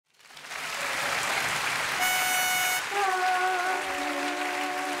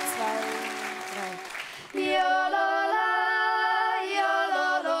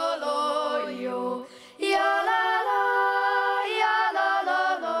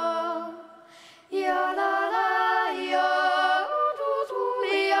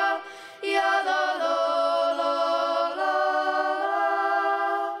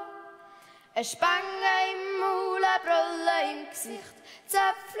Eine Spange im Maul, eine Brille im Gesicht,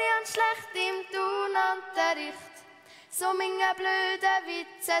 Zöpfli und schlecht im Turnunterricht. So meine blöden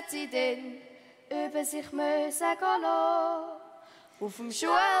Witze hat sie dann über sich müssen gehen lassen. Auf dem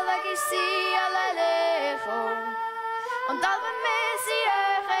Schulweg ist sie alleine gekommen. Und alle mir sie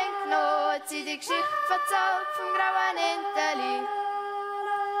euch genommen, hat sie die Geschichte erzählt vom grauen Enteli.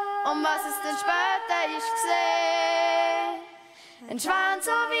 Und was es dann später ist gesehen. Ein Schwan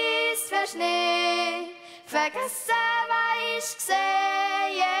so weiss wie Schnee, vergessen was ich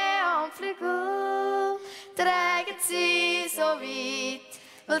gesehen. Yeah, und Flügel tragen sie so weit,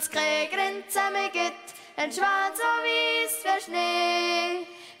 weil's keine Grenzen mehr gibt. Ein Schwan so weiss wie Schnee,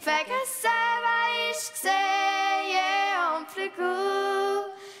 vergessen was ich gesehen. Yeah, und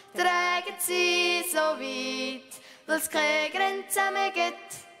Flügel tragen sie so weit, weil's keine Grenzen mehr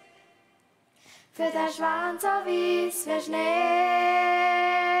gibt. Für den Schwan so weiss wie Schnee.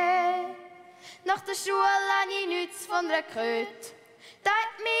 Nach der Schule habe ich nichts von ihr gehört. Da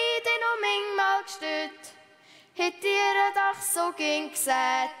hat mich dann noch manchmal gestört. Hätte ihr doch so gern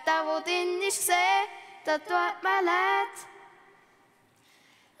gesagt, der, wo drin ist gesehen, das tut mir leid.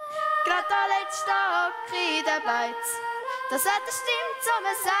 Gerade der letzte Hock in der Beiz, das hat stimmt, so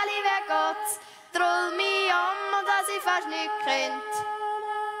mir Sally, wer geht's? Troll mich und dass ich fast nicht kennt.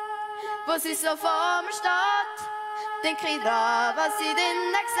 Wo sie so vor mir steht, denk ich dran, was sie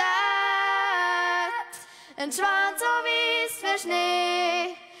drinnen gesagt. Ein Schwan so weiss wie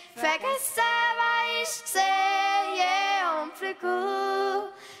Schnee, vergessen was ich gesehen. Yeah, und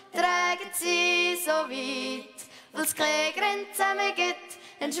Flügel tragen sie so weit, weil's keine Grenzen mehr gibt.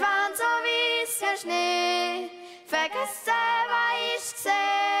 Ein Schwan so weiss wie Schnee, vergessen was ich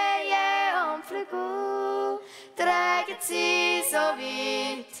gesehen. Yeah, und Flügel tragen sie so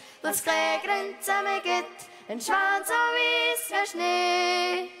weit, weil's keine Grenzen mehr gibt. Ein Schwan so weiss wie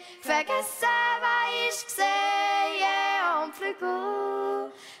Schnee, vergessen was ich gesehen. Yeah, und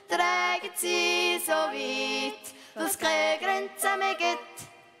Flügel tragen sie so weit, weil's keine Grenzen mehr gibt.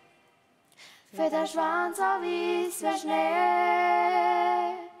 Für den Schwan so weiss wie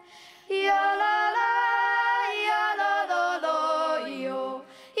Schnee.